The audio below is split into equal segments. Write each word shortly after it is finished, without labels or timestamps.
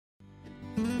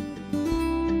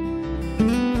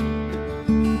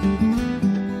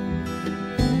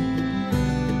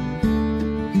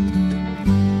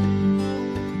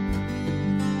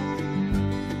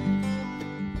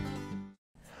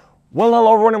Well,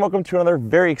 hello everyone and welcome to another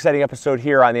very exciting episode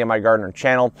here on the My Gardener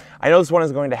channel. I know this one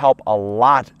is going to help a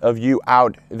lot of you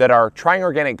out that are trying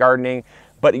organic gardening,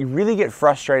 but you really get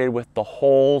frustrated with the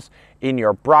holes in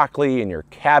your broccoli and your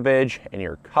cabbage and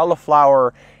your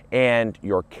cauliflower and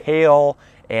your kale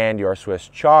and your Swiss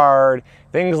chard,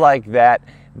 things like that,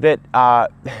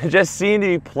 just seem to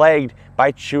be plagued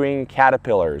by chewing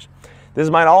caterpillars.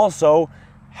 This might also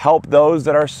help those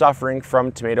that are suffering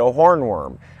from tomato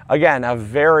hornworm. Again, a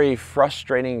very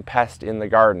frustrating pest in the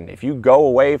garden. If you go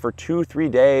away for 2-3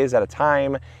 days at a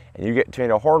time and you get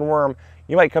tomato hornworm,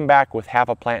 you might come back with half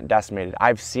a plant decimated.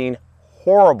 I've seen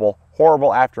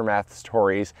horrible aftermath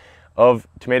stories of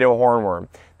tomato hornworm.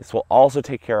 This will also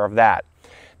take care of that.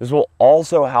 This will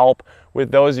also help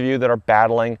with those of you that are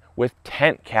battling with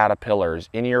tent caterpillars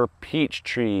in your peach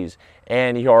trees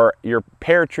and your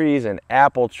pear trees and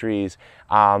apple trees.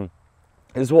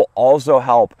 This will also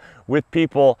help with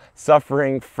people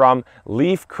suffering from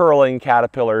leaf curling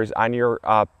caterpillars on your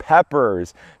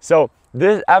peppers. So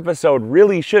this episode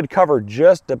really should cover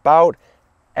just about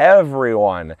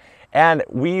everyone. And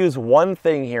we use one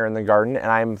thing here in the garden, and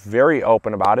I'm very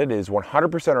open about it. It is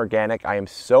 100% organic. I am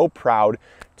so proud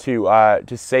to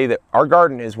say that our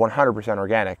garden is 100%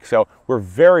 organic. So we're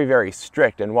very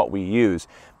strict in what we use.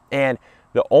 And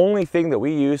the only thing that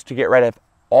we use to get rid of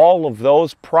all of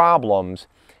those problems,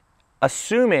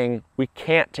 assuming we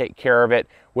can't take care of it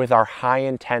with our high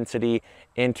intensity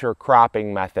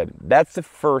intercropping method. That's the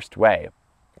first way.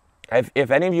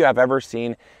 If any of you have ever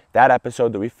seen that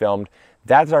episode that we filmed,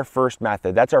 that's our first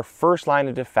method. That's our first line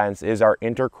of defense, is our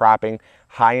intercropping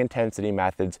high intensity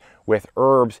methods with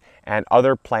herbs and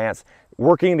other plants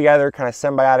working together kind of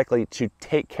symbiotically to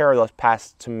take care of those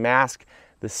pests, to mask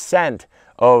the scent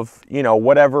of, you know,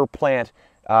 whatever plant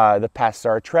the pests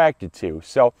are attracted to.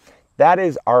 So that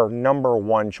is our number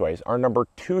one choice. Our number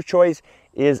two choice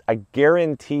is a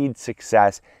guaranteed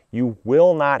success. You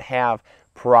will not have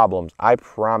problems, I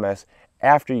promise,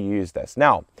 after you use this.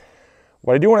 Now,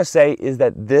 what I do want to say is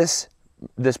that this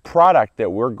product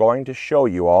that we're going to show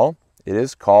you all, it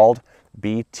is called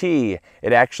BT.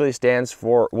 It actually stands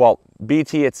for, well,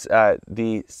 BT, it's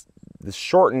the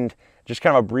shortened, just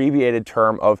kind of abbreviated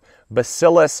term of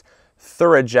Bacillus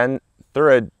thuringiensis.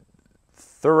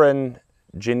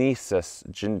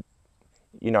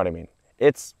 You know what I mean?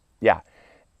 It's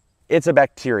a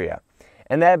bacteria.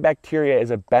 And that bacteria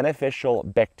is a beneficial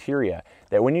bacteria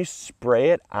that when you spray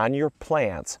it on your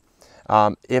plants,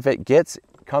 if it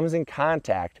comes in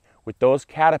contact with those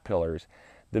caterpillars,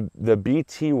 the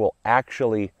BT will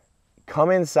actually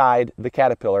come inside the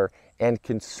caterpillar and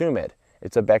consume it.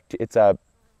 It's a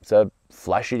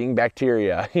flesh-eating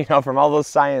bacteria, you know, from all those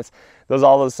science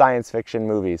fiction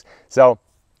movies. So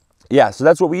yeah, so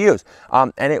that's what we use,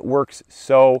 and it works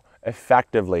so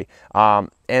effectively.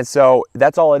 And so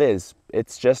that's all it is.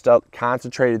 It's just a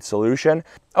concentrated solution.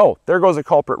 Oh, there goes a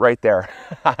culprit right there.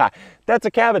 That's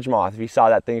a cabbage moth, if you saw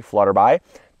that thing flutter by.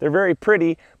 They're very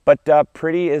pretty, but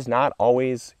pretty is not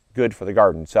always good for the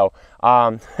garden. So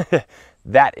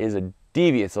that is a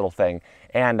devious little thing.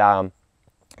 And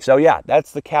so yeah,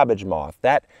 that's the cabbage moth.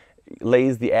 That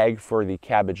lays the egg for the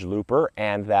cabbage looper,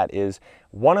 and that is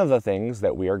one of the things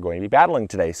that we are going to be battling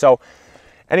today. So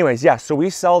anyways, yeah, so we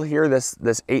sell here this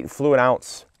 8 fluid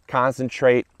ounce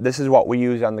concentrate. This is what we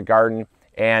use on the garden,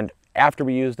 and after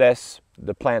we use this,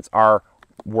 the plants are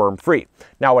worm free.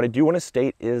 Now, what I do want to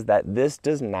state is that this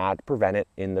does not prevent it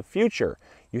in the future.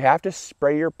 You have to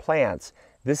spray your plants.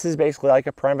 This is basically like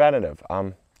a preventative.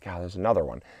 God, there's another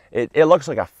one. It looks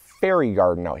like a fairy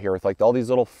garden out here with like all these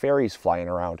little fairies flying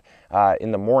around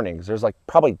in the mornings. There's like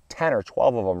probably 10 or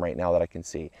 12 of them right now that I can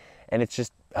see. And it's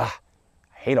just, I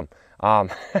hate them.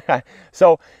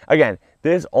 So again,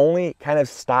 this only kind of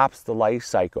stops the life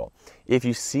cycle. If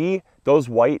you see those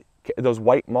white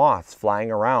moths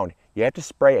flying around, you have to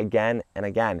spray again and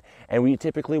again. And we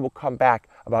typically will come back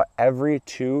about every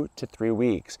 2 to 3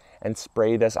 weeks and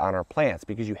spray this on our plants,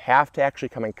 because you have to actually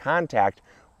come in contact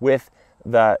with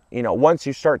once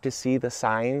you start to see the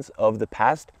signs of the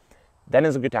pest, then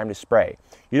is a good time to spray.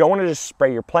 You don't want to just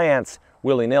spray your plants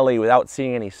willy-nilly without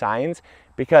seeing any signs,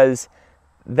 because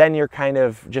then you're kind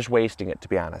of just wasting it, to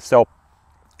be honest. So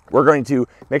we're going to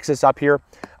mix this up here.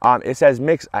 It says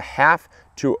mix 1/2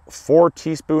 to 4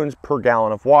 teaspoons per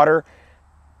gallon of water.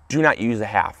 Do not use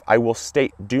 1/2. I will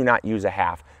state, do not use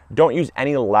 1/2. Don't use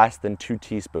any less than 2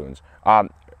 teaspoons.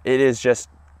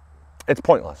 It's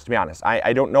pointless, to be honest.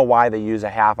 I don't know why they use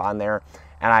 1/2 on there,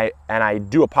 and I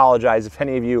do apologize if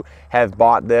any of you have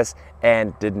bought this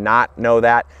and did not know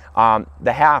that.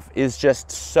 The 1/2 is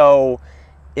just so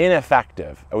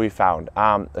ineffective, we found,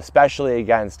 especially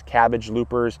against cabbage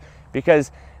loopers,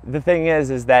 because the thing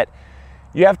is that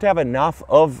you have to have enough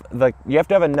of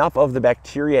the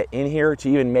bacteria in here to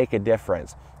even make a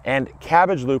difference. And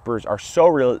cabbage loopers are so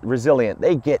resilient.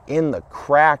 They get in the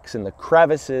cracks and the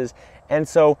crevices, and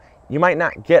so you might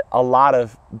not get a lot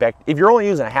of if you're only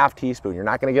using a half teaspoon, you're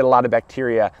not going to get a lot of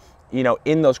bacteria, you know,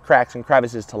 in those cracks and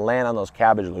crevices to land on those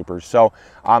cabbage loopers. So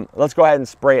let's go ahead and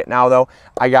spray it now though.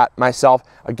 I got myself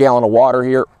a gallon of water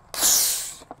here.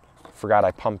 Forgot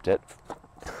I pumped it.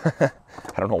 I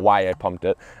don't know why I pumped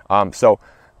it. So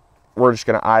we're just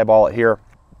going to eyeball it here.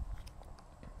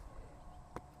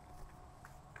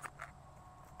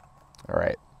 All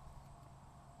right.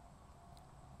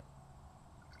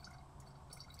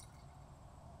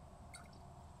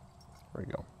 There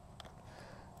we go.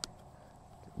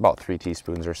 About 3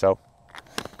 teaspoons or so.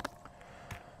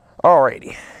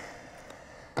 Alrighty.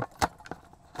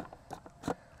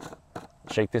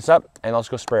 Shake this up and let's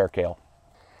go spray our kale.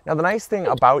 Now the nice thing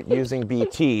about using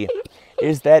BT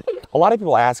is that a lot of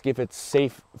people ask if it's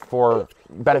safe for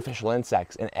beneficial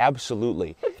insects, and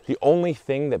absolutely. The only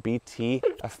thing that BT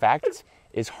affects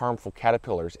is harmful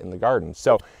caterpillars in the garden.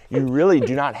 So you really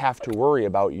do not have to worry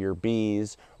about your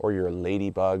bees or your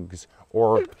ladybugs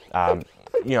or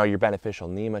you know, your beneficial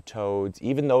nematodes,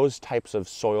 even those types of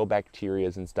soil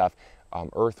bacteria and stuff,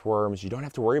 earthworms. You don't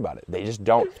have to worry about it. They just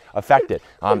don't affect it.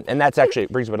 And that's actually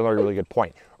brings up another really good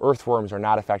point. Earthworms are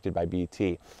not affected by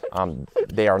BT.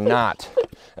 They are not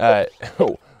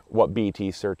what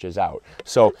BT searches out.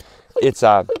 So it's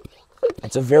a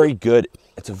very good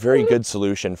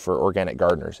solution for organic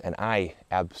gardeners, and I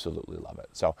absolutely love it.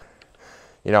 So,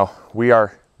 you know,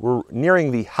 we're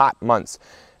nearing the hot months.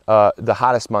 The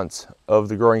hottest months of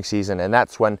the growing season, and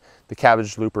that's when the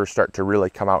cabbage loopers start to really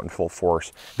come out in full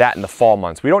force. That in the fall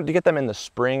months. We don't get them in the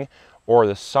spring or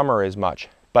the summer as much,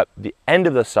 but the end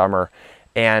of the summer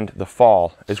and the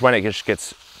fall is when it just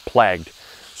gets plagued.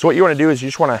 So what you want to do is you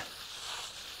just want to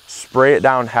spray it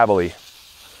down heavily.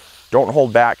 Don't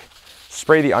hold back.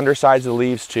 Spray the undersides of the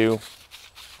leaves too.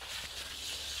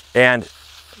 And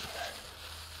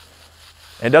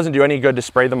it doesn't do any good to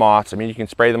spray the moths. I mean, you can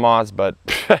spray the moths, but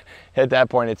at that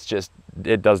point,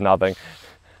 it does nothing.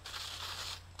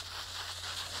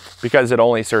 Because it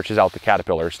only searches out the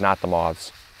caterpillars, not the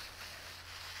moths.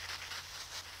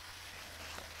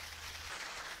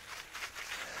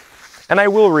 And I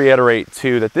will reiterate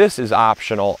too that this is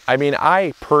optional. I mean,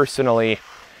 I personally,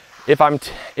 if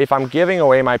I'm giving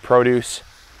away my produce,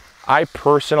 I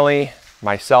personally,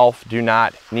 myself, do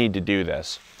not need to do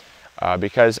this.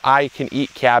 Because I can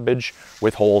eat cabbage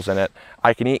with holes in it.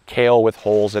 I can eat kale with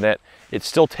holes in it. It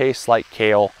still tastes like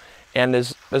kale. And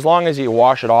as long as you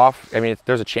wash it off, I mean,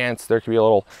 there's a chance there could be a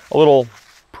little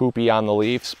poopy on the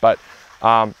leaves, but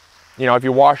you know, if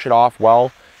you wash it off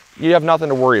well, you have nothing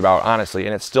to worry about, honestly,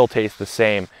 and it still tastes the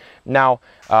same. Now,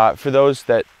 for those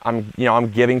that I'm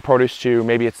giving produce to,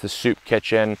 maybe it's the soup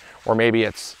kitchen, or maybe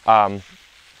it's the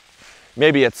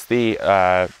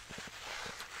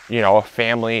you know, a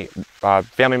family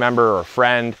member or a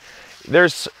friend.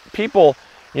 There's people,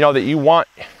 you know, that you want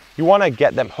to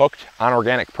get them hooked on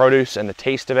organic produce and the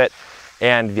taste of it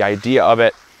and the idea of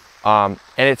it. And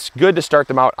it's good to start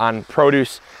them out on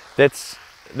produce that's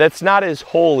not as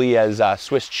holy as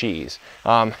Swiss cheese.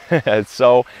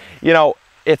 So, you know,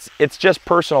 it's just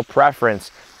personal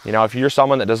preference. You know, if you're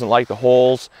someone that doesn't like the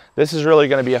holes, this is really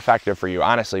going to be effective for you,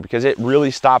 honestly, because it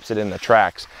really stops it in the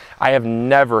tracks. I have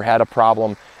never had a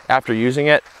problem after using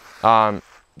it.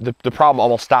 The problem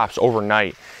almost stops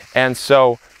overnight. And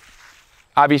so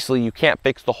obviously you can't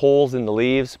fix the holes in the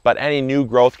leaves, but any new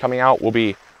growth coming out will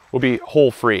be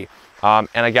hole free. And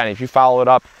again, if you follow it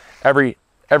up every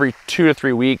 2 to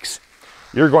 3 weeks,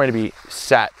 you're going to be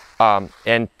set.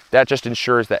 And that just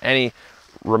ensures that any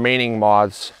remaining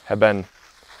moths have been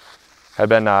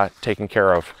taken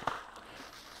care of.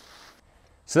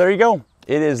 So there you go.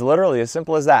 It is literally as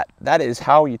simple as that. That is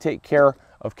how you take care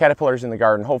of caterpillars in the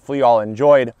garden. Hopefully you all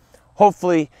enjoyed.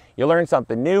 Hopefully you learned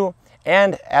something new.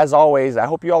 And as always, I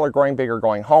hope you all are growing big or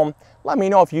going home. Let me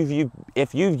know if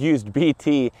you've used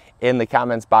BT in the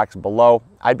comments box below.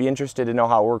 I'd be interested to know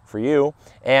how it worked for you.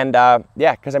 And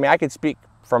yeah, because I mean, I could speak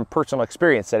from personal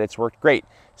experience that it's worked great.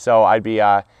 So I'd be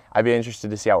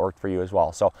interested to see how it worked for you as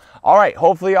well. So, all right,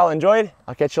 hopefully y'all enjoyed.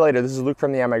 I'll catch you later. This is Luke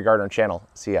from the My Gardener channel.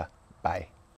 See ya. Bye.